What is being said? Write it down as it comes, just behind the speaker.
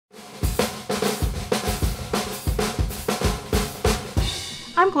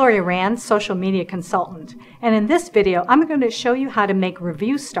I'm Gloria Rand, social media consultant, and in this video I'm going to show you how to make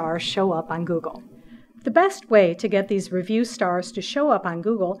review stars show up on Google. The best way to get these review stars to show up on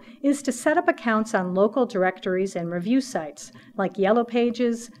Google is to set up accounts on local directories and review sites like Yellow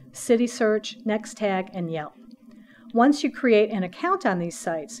Pages, CitySearch, Nextag, and Yelp. Once you create an account on these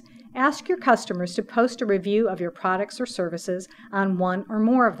sites, ask your customers to post a review of your products or services on one or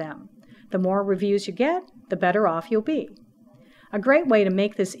more of them. The more reviews you get, the better off you'll be. A great way to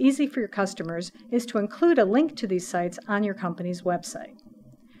make this easy for your customers is to include a link to these sites on your company's website.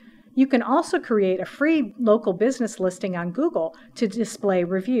 You can also create a free local business listing on Google to display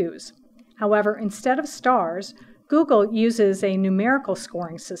reviews. However, instead of stars, Google uses a numerical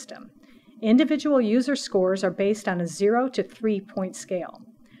scoring system. Individual user scores are based on a 0 to 3-point scale.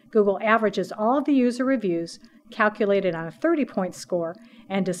 Google averages all of the user reviews, calculated on a 30-point score,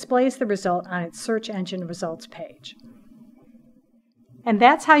 and displays the result on its search engine results page. And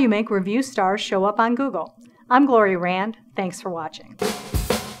that's how you make review stars show up on Google. I'm Gloria Rand. Thanks for watching.